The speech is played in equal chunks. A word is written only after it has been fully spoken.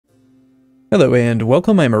Hello and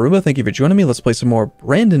welcome, I'm Arumba, thank you for joining me. Let's play some more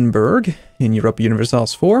Brandenburg in Europa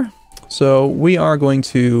Universalis IV. So we are going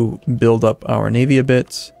to build up our navy a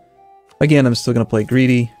bit. Again, I'm still going to play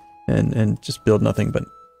greedy and just build nothing but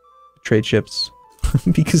trade ships,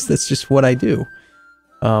 because that's just what I do.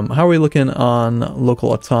 How are we looking on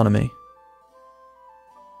local autonomy?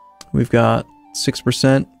 We've got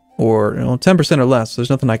 6% or 10% or less, so there's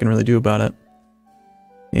nothing I can really do about it.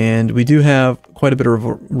 And we do have quite a bit of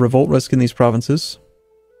revolt risk in these provinces.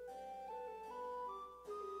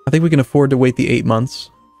 I think we can afford to wait the 8 months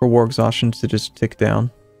for war exhaustion to just tick down.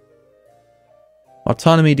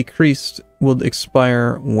 Autonomy decreased will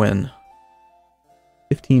expire when?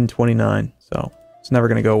 1529, so it's never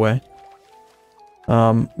going to go away.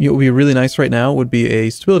 What would be really nice right now would be a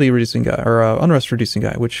stability reducing guy, or unrest reducing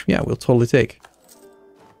guy, which, yeah, we'll totally take.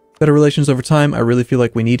 Better relations over time. I really feel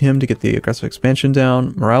like we need him to get the aggressive expansion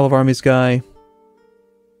down. Morale of armies guy.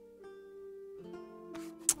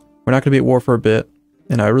 We're not going to be at war for a bit,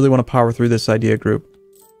 and I really want to power through this idea group.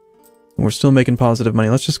 And we're still making positive money.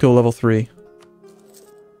 Let's just go level 3.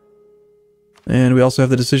 And we also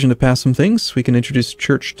have the decision to pass some things. We can introduce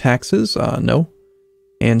church taxes. No.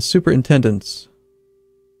 And superintendents.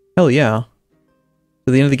 Hell yeah.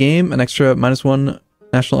 To the end of the game, an extra -1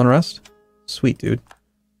 national unrest. Sweet, dude.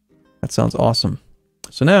 That sounds awesome.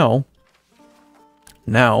 So now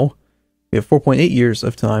we have 4.8 years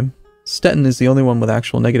of time. Stettin is the only one with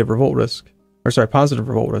actual negative revolt risk. Or sorry, positive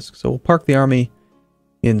revolt risk. So we'll park the army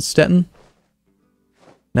in Stettin.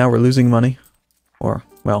 Now we're losing money. Or,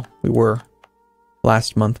 well, we were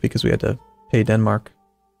last month because we had to pay Denmark.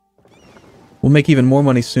 We'll make even more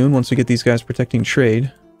money soon once we get these guys protecting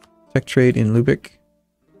trade. Protect trade in Lübeck.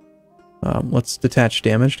 Let's detach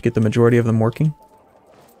damage to get the majority of them working.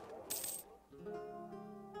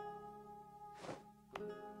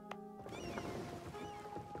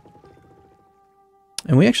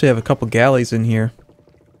 And we actually have a couple galleys in here.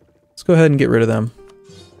 Let's go ahead and get rid of them.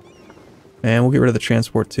 And we'll get rid of the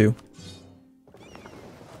transport too.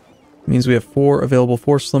 Means we have 4 available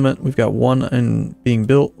force limit. We've got 1 in being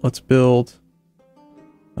built. Let's build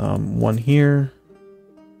 1 here.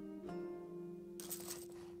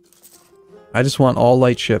 I just want all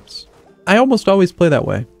light ships. I almost always play that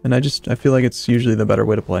way. And I feel like it's usually the better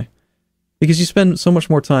way to play. Because you spend so much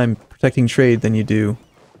more time protecting trade than you do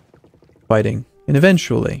fighting. And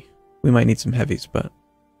eventually, we might need some heavies, but...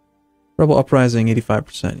 Rebel Uprising,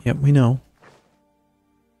 85%. Yep, we know.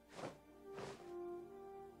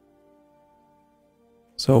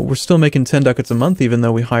 So we're still making 10 ducats a month, even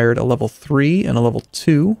though we hired a level 3 and a level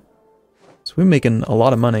 2. So we're making a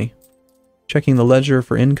lot of money. Checking the ledger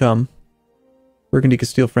for income. Burgundy,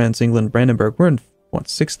 Castile, France, England, Brandenburg. We're in, what,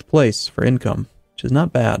 6th place for income, which is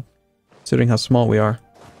not bad, considering how small we are.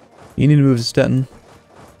 You need to move to Stettin.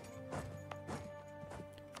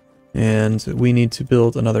 And we need to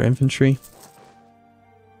build another infantry.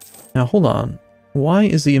 Now, hold on. Why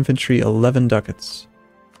is the infantry 11 ducats?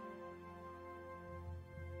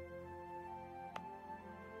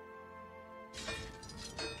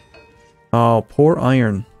 Oh, poor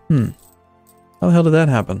iron. How the hell did that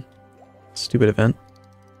happen? Stupid event.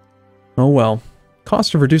 Oh well.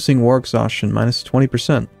 Cost of reducing war exhaustion,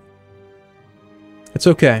 -20%. It's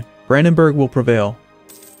okay. Brandenburg will prevail.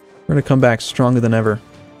 We're going to come back stronger than ever.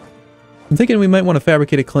 I'm thinking we might want to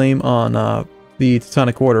fabricate a claim on the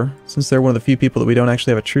Teutonic Order, since they're one of the few people that we don't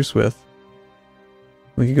actually have a truce with.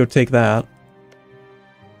 We could go take that.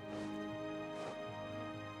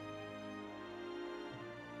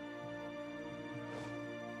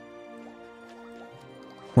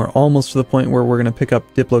 We're almost to the point where we're going to pick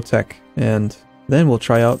up Diplotech, and then we'll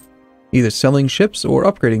try out either selling ships or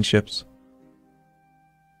upgrading ships.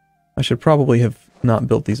 I should probably have not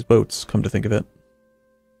built these boats, come to think of it.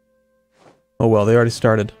 Oh well, they already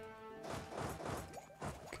started.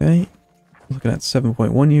 Okay, looking at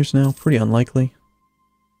 7.1 years now, pretty unlikely.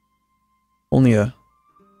 Only a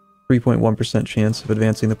 3.1% chance of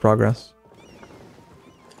advancing the progress.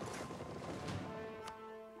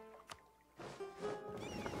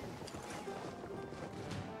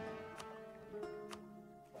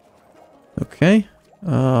 Okay,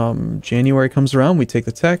 January comes around, we take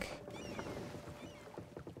the tech.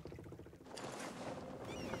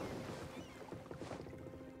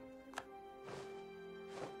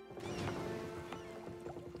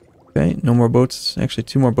 Okay, no more boats. Actually,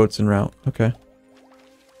 2 more boats en route. Okay.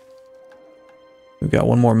 We've got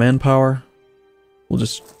 1 more manpower. We'll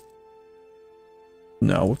just...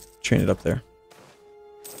 No, we'll train it up there.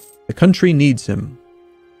 The country needs him.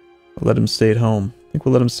 We'll let him stay at home. I think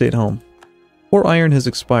we'll let him stay at home. 4 iron has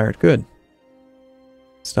expired. Good.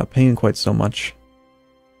 Stop paying quite so much.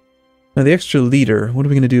 Now the extra leader, what are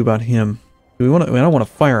we going to do about him? Do we want to, I don't want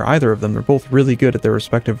to fire either of them. They're both really good at their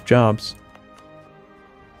respective jobs.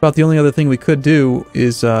 About the only other thing we could do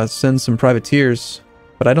is send some privateers.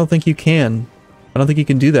 But I don't think you can. I don't think you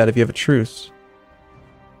can do that if you have a truce.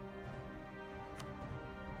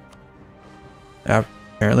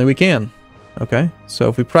 Apparently we can. Okay, so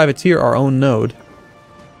if we privateer our own node,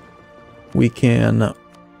 we can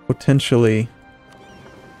potentially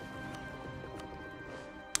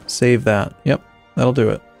save that. Yep, that'll do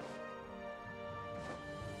it.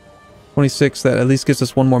 26, that at least gives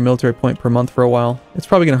us one more military point per month for a while. It's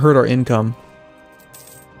probably going to hurt our income.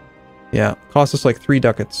 Yeah, cost us like 3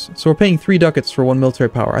 ducats. So we're paying 3 ducats for 1 military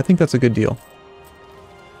power. I think that's a good deal.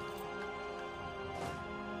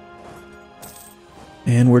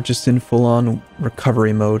 And we're just in full-on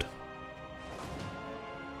recovery mode.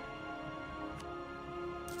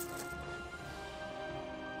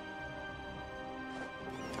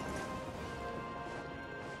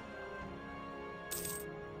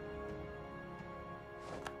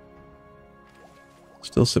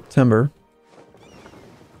 Still September.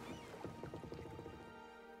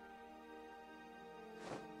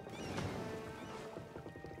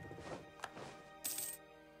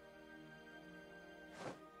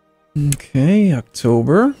 Okay,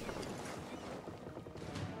 October.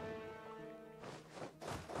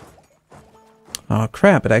 Oh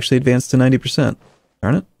crap, it actually advanced to 90%.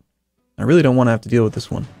 Darn it. I really don't want to have to deal with this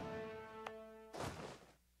one.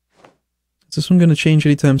 Is this one going to change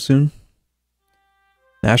anytime soon?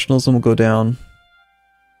 Nationalism will go down.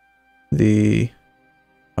 The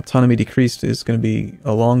autonomy decreased is going to be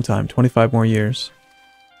a long time, 25 more years.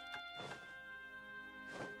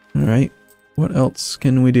 Alright. What else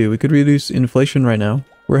can we do? We could reduce inflation right now.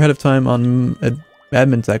 We're ahead of time on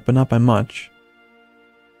admin tech, but not by much.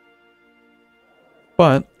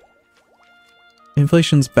 But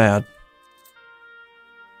inflation's bad.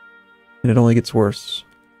 And it only gets worse.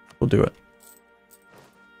 We'll do it.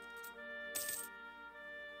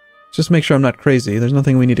 Just make sure I'm not crazy. There's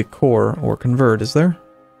nothing we need to core or convert, is there?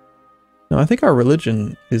 No, I think our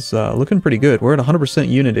religion is looking pretty good. We're at 100%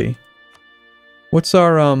 unity. What's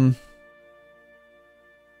our,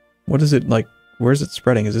 what is it like? Where is it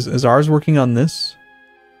spreading? Is ours working on this?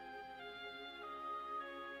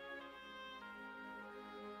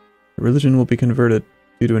 The religion will be converted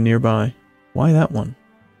due to a nearby. Why that one?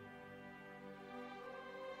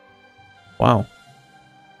 Wow.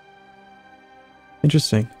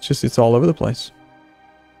 Interesting. It's just, it's all over the place.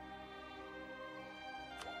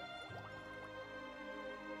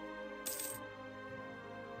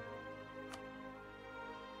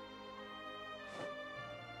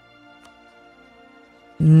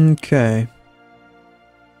 Okay.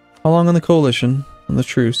 How long on the coalition? On the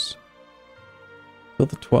truce? Till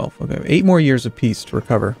the 12th. Okay, 8 more years of peace to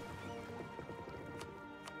recover.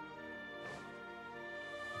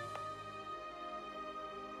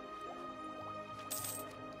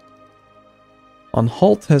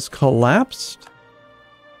 Anhalt has collapsed.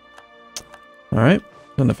 Alright,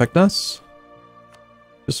 doesn't affect us.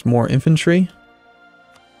 Just more infantry.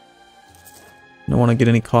 Don't want to get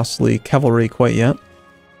any costly cavalry quite yet.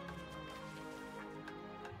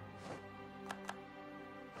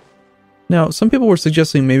 Now, some people were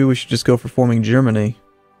suggesting maybe we should just go for forming Germany.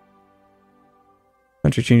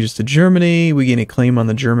 Country changes to Germany. We gain a claim on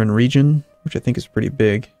the German region, which I think is pretty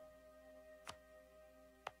big.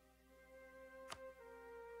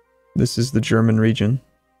 This is the German region.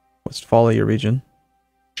 Westphalia region.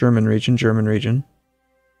 German region, German region.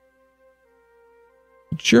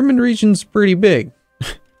 German region's pretty big.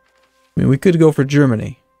 I mean, we could go for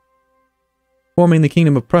Germany. Forming the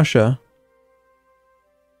Kingdom of Prussia.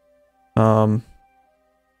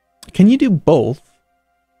 Can you do both?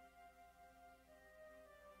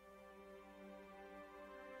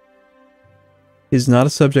 Is not a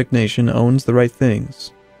subject nation, owns the right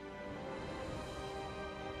things.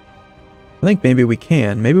 I think maybe we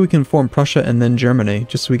can. Maybe we can form Prussia and then Germany,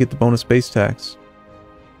 just so we get the bonus base tax.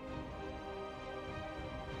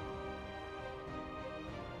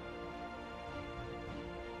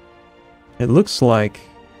 It looks like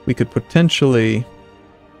we could potentially...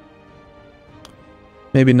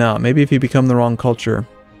 Maybe not. Maybe if you become the wrong culture.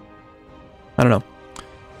 I don't know.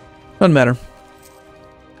 Doesn't matter.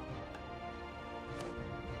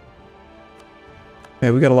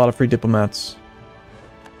 Okay, we got a lot of free diplomats.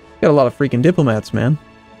 Got a lot of freaking diplomats, man.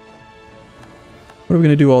 What are we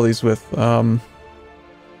gonna do all these with? Hey,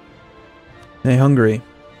 Hungary.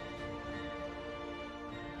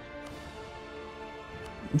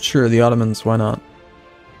 Sure, the Ottomans, why not?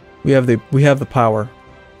 We have the power.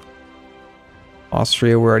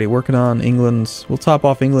 Austria we're already working on. England, we'll top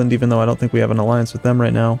off England even though I don't think we have an alliance with them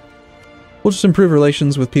right now. We'll just improve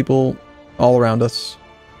relations with people all around us.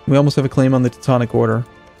 We almost have a claim on the Teutonic Order.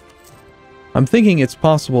 I'm thinking it's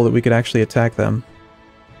possible that we could actually attack them.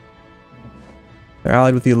 They're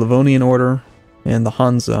allied with the Livonian Order and the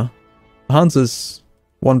Hansa. The Hansa's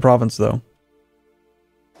one province, though.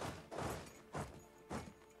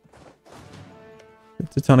 The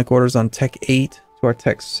Teutonic Order's on Tech 8 to our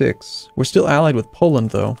Tech 6. We're still allied with Poland,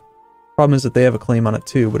 though. Problem is that they have a claim on it,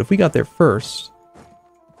 too. But if we got there first...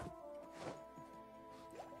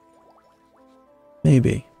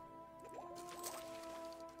 maybe.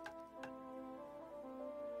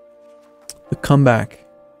 The comeback.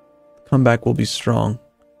 The comeback will be strong.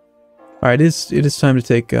 Alright, it is time to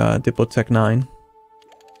take Diplotech 9.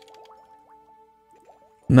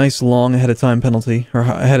 Nice long ahead of time penalty, or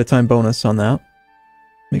ahead of time bonus on that.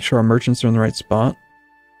 Make sure our merchants are in the right spot.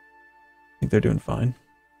 I think they're doing fine.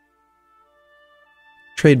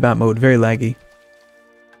 Trade map mode, very laggy.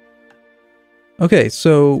 Okay,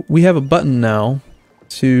 so we have a button now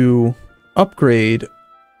to upgrade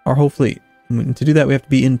our whole fleet. And to do that, we have to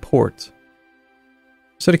be in port.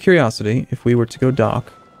 Just out of curiosity, if we were to go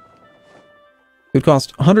dock, it would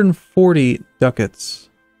cost 140 ducats,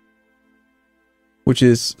 which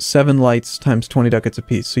is 7 lights times 20 ducats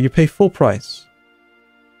apiece. So you pay full price.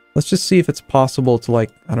 Let's just see if it's possible to,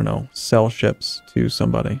 like, I don't know, sell ships to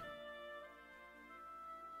somebody.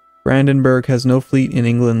 Brandenburg has no fleet in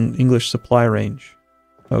English supply range.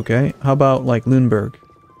 Okay, how about, like, Lüneburg?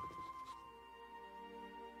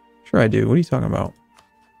 Sure I do. What are you talking about?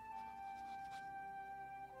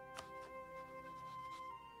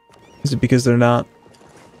 Is it because they're not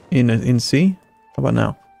in sea? How about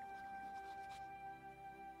now?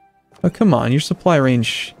 Oh, come on, your supply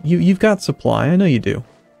range... You've got supply, I know you do.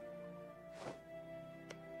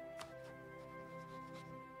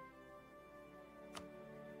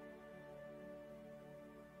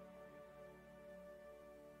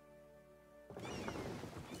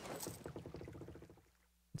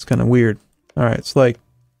 It's kind of weird. Alright, it's like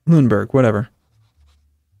Lüneburg, whatever.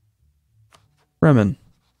 Bremen.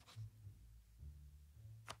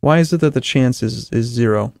 Why is it that the chance is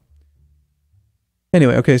 0?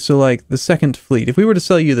 Anyway, okay, so like the second fleet. If we were to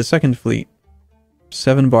sell you the second fleet,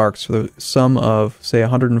 7 barks for the sum of, say,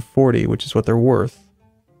 140, which is what they're worth.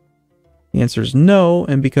 The answer is no,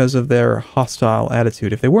 and because of their hostile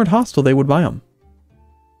attitude. If they weren't hostile, they would buy them.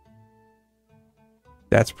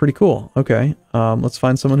 That's pretty cool. Okay, let's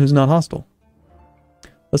find someone who's not hostile.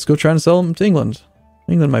 Let's go try to sell them to England.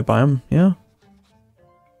 England might buy them, yeah?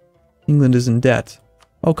 England is in debt.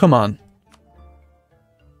 Oh, come on.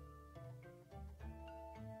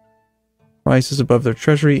 Price is above their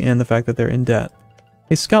treasury and the fact that they're in debt.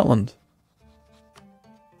 Hey, Scotland.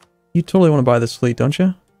 You totally want to buy this fleet, don't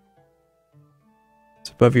you?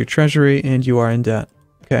 It's above your treasury and you are in debt.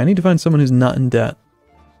 Okay, I need to find someone who's not in debt.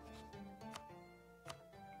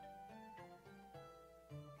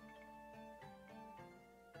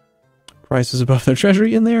 Price is above their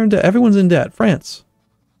treasury and they're in debt. Everyone's in debt. France.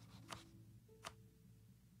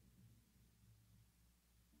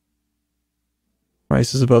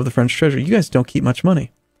 Price is above the French treasury. You guys don't keep much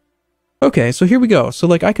money. Okay, so here we go. So,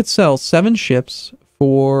 like, I could sell 7 ships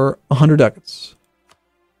for 100 ducats.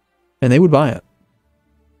 And they would buy it.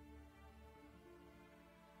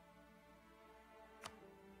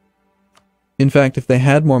 In fact, if they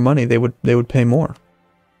had more money, they would pay more.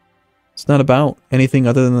 It's not about anything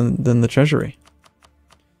other than the treasury.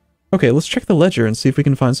 Okay, let's check the ledger and see if we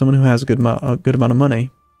can find someone who has a good amount of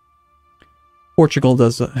money. Portugal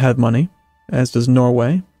does have money. As does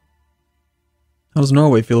Norway. How does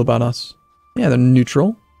Norway feel about us? Yeah, they're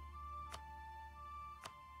neutral.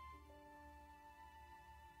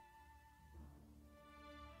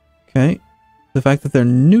 Okay. The fact that they're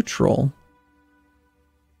neutral...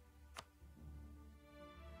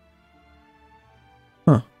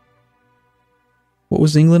 Huh. What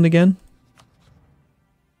was England again?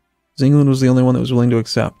 Because England was the only one that was willing to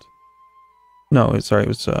accept. No, sorry, it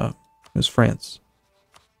was France.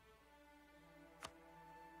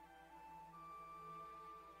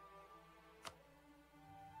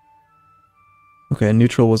 Okay,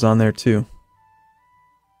 neutral was on there too.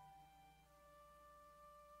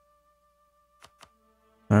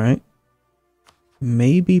 Alright.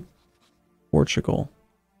 Maybe Portugal.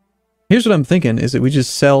 Here's what I'm thinking, is that we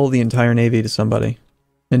just sell the entire navy to somebody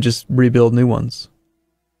and just rebuild new ones.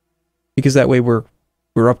 Because that way we're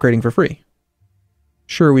upgrading for free.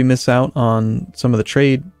 Sure, we miss out on some of the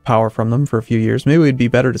trade power from them for a few years. Maybe it'd be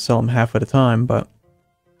better to sell them half at a time, but...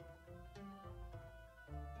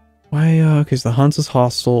 Why, okay, so the Hansa's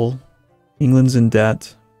hostile. England's in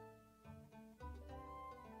debt.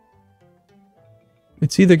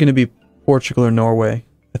 It's either going to be Portugal or Norway,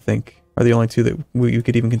 I think, are the only two that you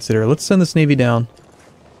could even consider. Let's send this navy down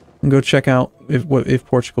and go check out if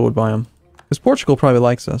Portugal would buy them. Because Portugal probably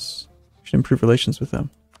likes us. We should improve relations with them.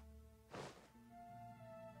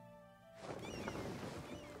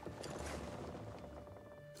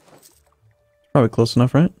 Probably close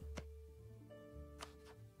enough, right?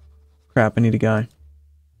 Crap, I need a guy.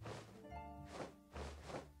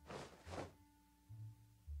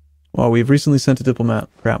 Well, we've recently sent a diplomat.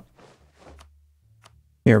 Crap.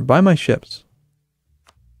 Here, buy my ships.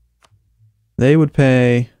 They would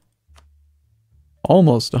pay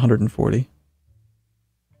almost 140.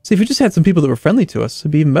 See, if we just had some people that were friendly to us,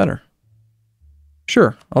 it'd be even better.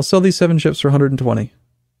 Sure, I'll sell these 7 ships for 120.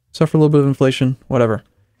 Suffer a little bit of inflation, whatever.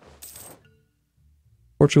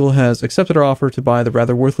 Portugal has accepted our offer to buy the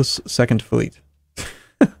rather worthless second fleet.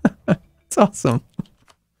 It's awesome.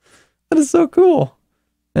 That is so cool.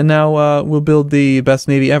 And now we'll build the best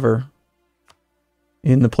navy ever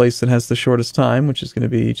in the place that has the shortest time, which is going to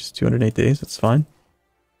be just 208 days. That's fine.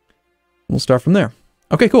 We'll start from there.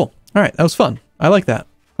 Okay, cool. All right, that was fun. I like that.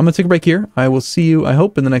 I'm going to take a break here. I will see you, I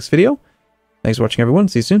hope, in the next video. Thanks for watching, everyone.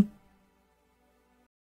 See you soon.